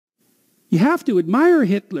You have to admire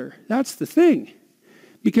Hitler. That's the thing.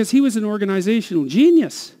 Because he was an organizational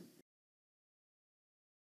genius.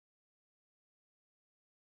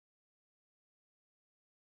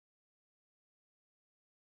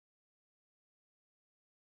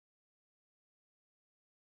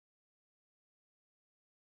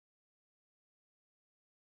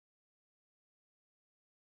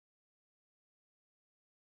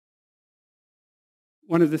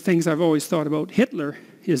 One of the things I've always thought about Hitler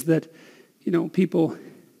is that, people,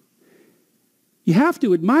 you have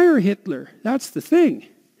to admire Hitler. That's the thing.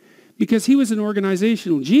 Because he was an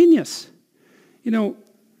organizational genius. The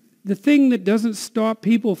thing that doesn't stop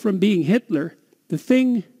people from being Hitler,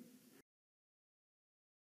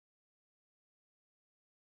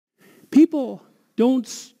 people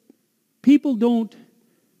don't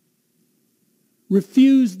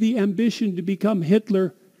refuse the ambition to become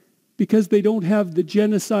Hitler because they don't have the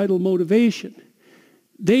genocidal motivation.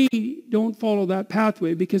 They don't follow that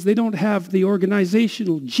pathway because they don't have the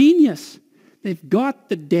organizational genius. They've got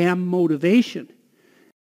the damn motivation.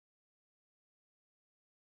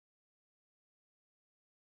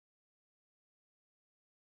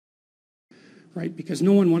 Right? Because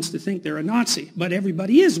no one wants to think they're a Nazi, but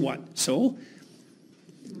everybody is one. So,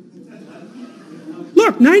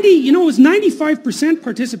 look, it was 95%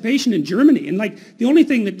 participation in Germany. And the only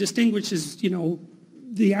thing that distinguishes,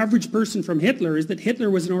 the average person from Hitler is that Hitler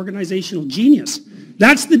was an organizational genius.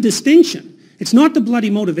 That's the distinction. It's not the bloody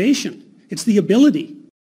motivation. It's the ability.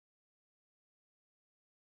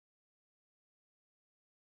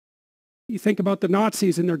 You think about the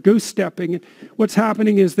Nazis and their goose-stepping, and what's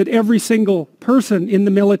happening is that every single person in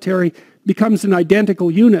the military becomes an identical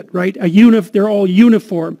unit, right? They're all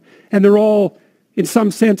uniform, and they're all, in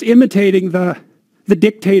some sense, imitating the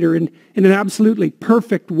dictator in an absolutely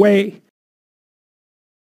perfect way.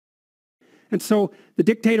 And so the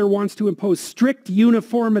dictator wants to impose strict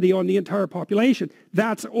uniformity on the entire population.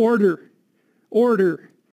 That's order. Order.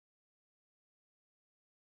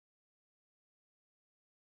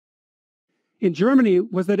 In Germany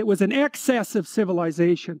was that it was an excess of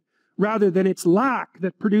civilization rather than its lack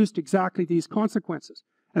that produced exactly these consequences.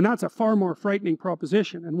 And that's a far more frightening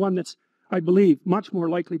proposition, and one that's, I believe, much more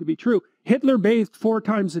likely to be true. Hitler bathed 4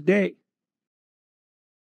 times a day.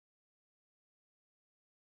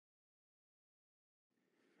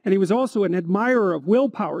 And he was also an admirer of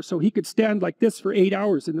willpower, so he could stand like this for 8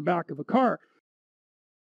 hours in the back of a car.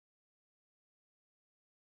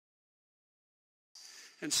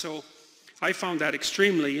 And so I found that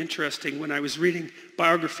extremely interesting when I was reading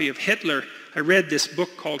biography of Hitler. I read this book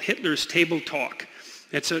called Hitler's Table Talk.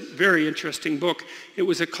 It's a very interesting book. It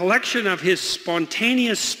was a collection of his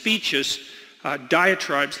spontaneous speeches,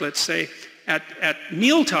 diatribes, let's say, at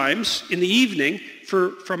meal times in the evening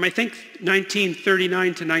from I think 1939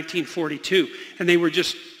 to 1942, and they were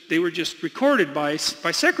just recorded by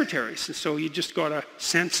secretaries, and so you just got a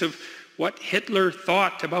sense of what Hitler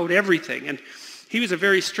thought about everything. And he was a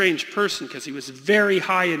very strange person because he was very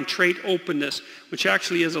high in trait openness, which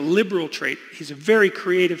actually is a liberal trait. He's a very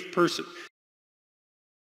creative person.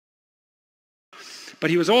 But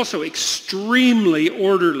he was also extremely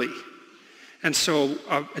orderly, and so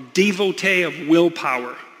a devotee of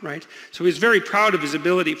willpower, right? So he was very proud of his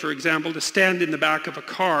ability, for example, to stand in the back of a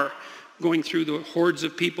car going through the hordes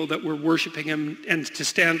of people that were worshiping him, and to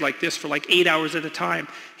stand like this for 8 hours at a time.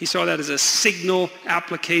 He saw that as a signal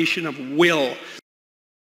application of will.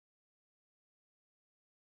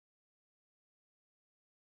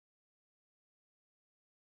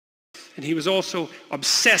 And he was also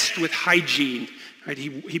obsessed with hygiene. Right?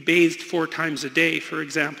 He bathed 4 times a day, for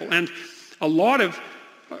example. And a lot of,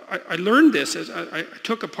 I learned this as I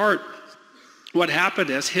took apart what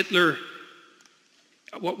happened as Hitler,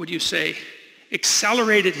 what would you say,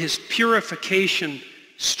 accelerated his purification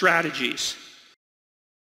strategies.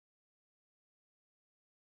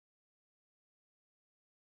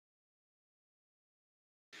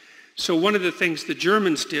 So one of the things the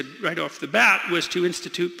Germans did right off the bat was to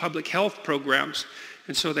institute public health programs.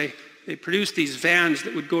 And so they produced these vans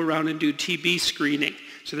that would go around and do TB screening.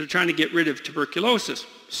 So they're trying to get rid of tuberculosis.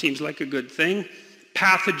 Seems like a good thing.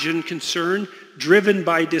 Pathogen concern, driven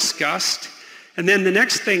by disgust. And then the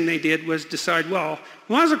next thing they did was decide, well,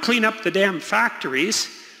 we might as well clean up the damn factories.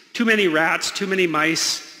 Too many rats, too many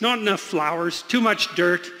mice, not enough flowers, too much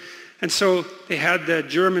dirt. And so they had the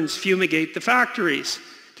Germans fumigate the factories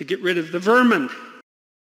to get rid of the vermin.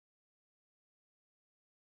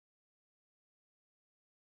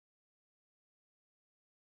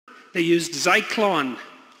 They used Zyklon.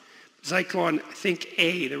 Zyklon, I think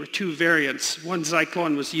A, there were 2 variants. One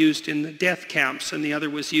Zyklon was used in the death camps, and the other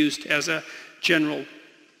was used as a general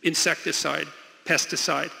insecticide,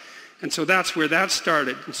 pesticide. And so that's where that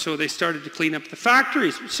started. And so they started to clean up the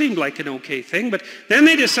factories, which seemed like an okay thing. But then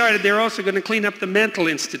they decided they were also going to clean up the mental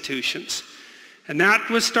institutions. And that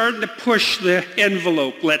was starting to push the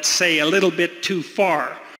envelope, let's say, a little bit too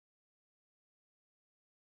far.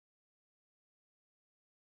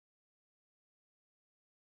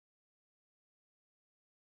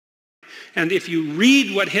 And if you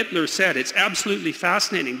read what Hitler said, it's absolutely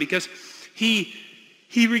fascinating, because he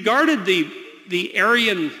regarded the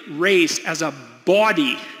Aryan race as a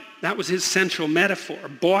body. That was his central metaphor, a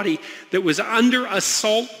body that was under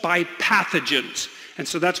assault by pathogens. And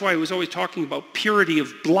so that's why he was always talking about purity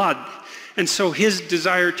of blood. And so his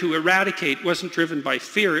desire to eradicate wasn't driven by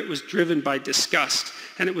fear, it was driven by disgust.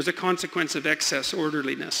 And it was a consequence of excess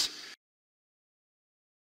orderliness.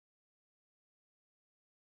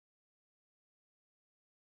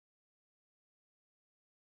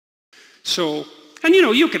 So, and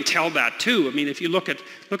you can tell that too. I mean, if you look at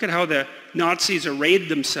how the Nazis arrayed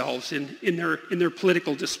themselves in their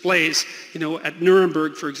political displays, at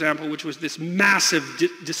Nuremberg, for example, which was this massive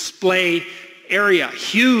display area,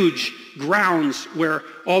 huge grounds where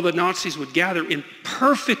all the Nazis would gather in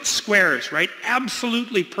perfect squares, right?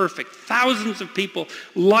 Absolutely perfect. Thousands of people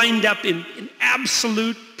lined up in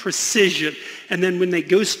absolute precision. And then when they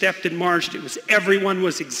goose-stepped and marched, everyone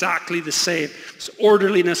was exactly the same. It was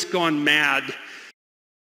orderliness gone mad.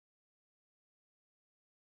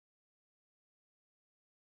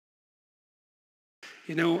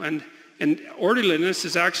 And orderliness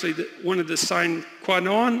is actually one of the sine qua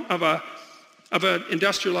non of an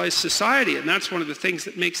industrialized society. And that's one of the things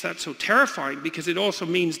that makes that so terrifying, because it also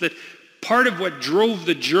means that part of what drove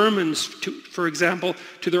the Germans, for example,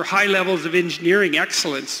 to their high levels of engineering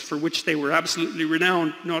excellence, for which they were absolutely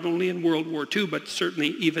renowned, not only in World War II, but certainly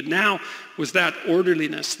even now, was that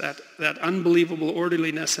orderliness, that unbelievable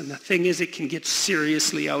orderliness. And the thing is, it can get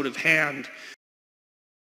seriously out of hand.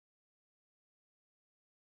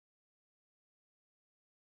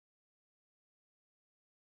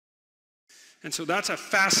 And so that's a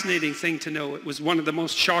fascinating thing to know. It was one of the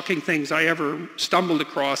most shocking things I ever stumbled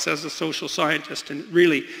across as a social scientist. And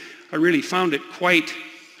I really found it quite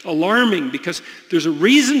alarming, because there's a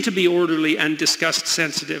reason to be orderly and disgust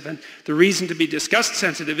sensitive. And the reason to be disgust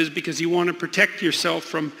sensitive is because you want to protect yourself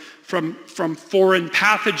from foreign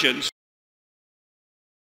pathogens.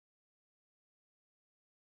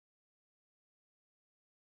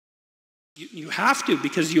 You have to,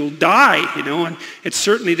 because you'll die, and it's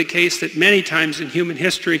certainly the case that many times in human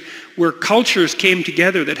history where cultures came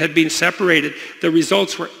together that had been separated, the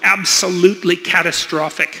results were absolutely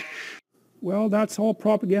catastrophic. Well, that's all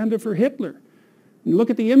propaganda for Hitler. And look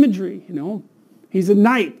at the imagery, He's a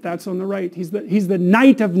knight, that's on the right. He's the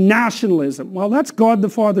knight of nationalism. Well, that's God the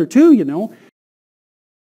Father too,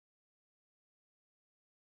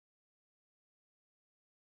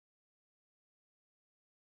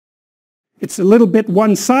 It's a little bit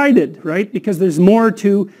one-sided, right? Because there's more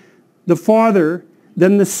to the Father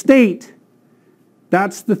than the state.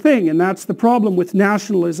 That's the thing, and that's the problem with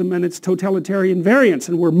nationalism and its totalitarian variants.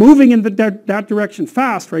 And we're moving in that direction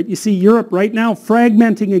fast, right? You see Europe right now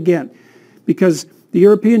fragmenting again, because the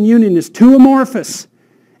European Union is too amorphous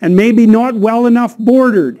and maybe not well enough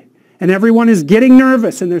bordered. And everyone is getting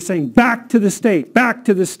nervous, and they're saying, back to the state, back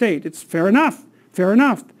to the state. It's fair enough, fair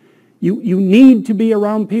enough. You need to be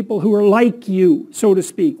around people who are like you, so to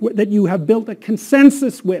speak, that you have built a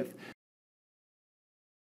consensus with.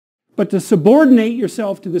 But to subordinate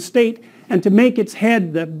yourself to the state and to make its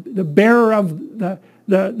head the bearer of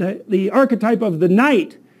the archetype of the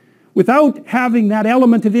knight without having that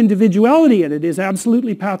element of individuality in it is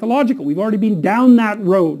absolutely pathological. We've already been down that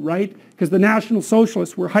road, right? Because the National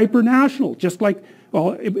Socialists were hyper-national, just like,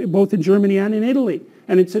 well, both in Germany and in Italy.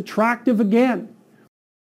 And it's attractive again.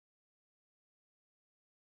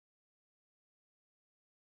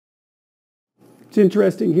 It's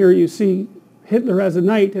interesting here, you see Hitler as a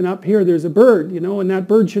knight, and up here there's a bird, and that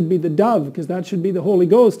bird should be the dove, because that should be the Holy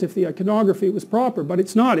Ghost if the iconography was proper, but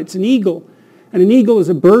it's not. It's an eagle. And an eagle is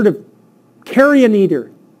a bird of carrion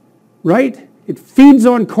eater, right? It feeds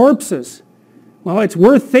on corpses. Well, it's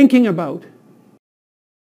worth thinking about.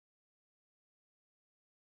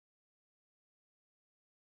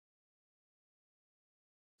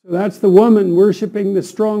 So that's the woman worshipping the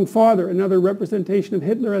strong father, another representation of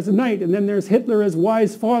Hitler as a knight. And then there's Hitler as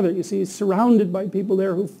wise father. You see, he's surrounded by people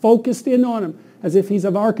there who focused in on him as if he's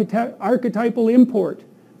of archetypal import.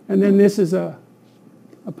 And then this is a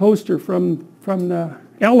poster from the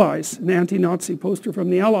Allies, an anti-Nazi poster from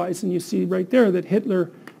the Allies. And you see right there that Hitler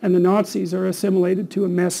and the Nazis are assimilated to a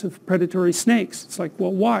mess of predatory snakes. It's like,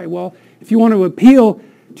 well, why? Well, if you want to appeal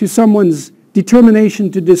to someone's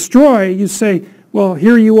determination to destroy, you say, well,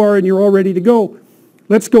 here you are and you're all ready to go.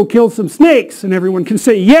 Let's go kill some snakes. And everyone can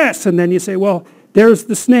say yes. And then you say, well, there's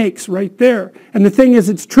the snakes right there. And the thing is,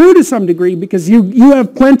 it's true to some degree because you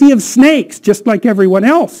have plenty of snakes just like everyone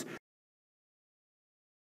else.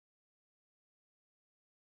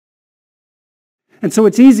 And so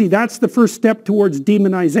it's easy. That's the first step towards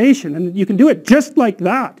demonization. And you can do it just like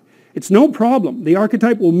that. It's no problem. The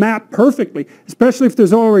archetype will map perfectly, especially if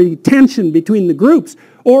there's already tension between the groups,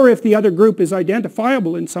 or if the other group is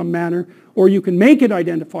identifiable in some manner, or you can make it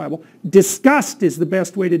identifiable. Disgust is the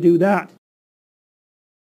best way to do that.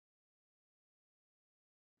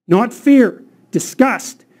 Not fear.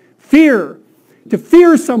 Disgust. Fear. To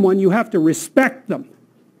fear someone, you have to respect them.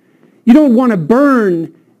 You don't want to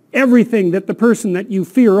burn everything that the person that you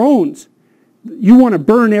fear owns. You want to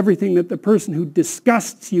burn everything that the person who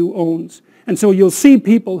disgusts you owns. And so you'll see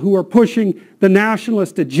people who are pushing the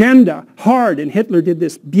nationalist agenda hard, and Hitler did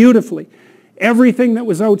this beautifully. Everything that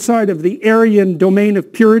was outside of the Aryan domain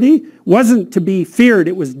of purity wasn't to be feared.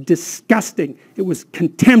 It was disgusting. It was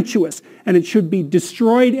contemptuous. And it should be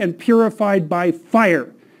destroyed and purified by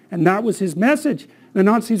fire. And that was his message. The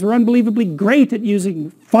Nazis were unbelievably great at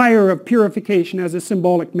using fire of purification as a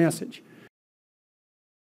symbolic message.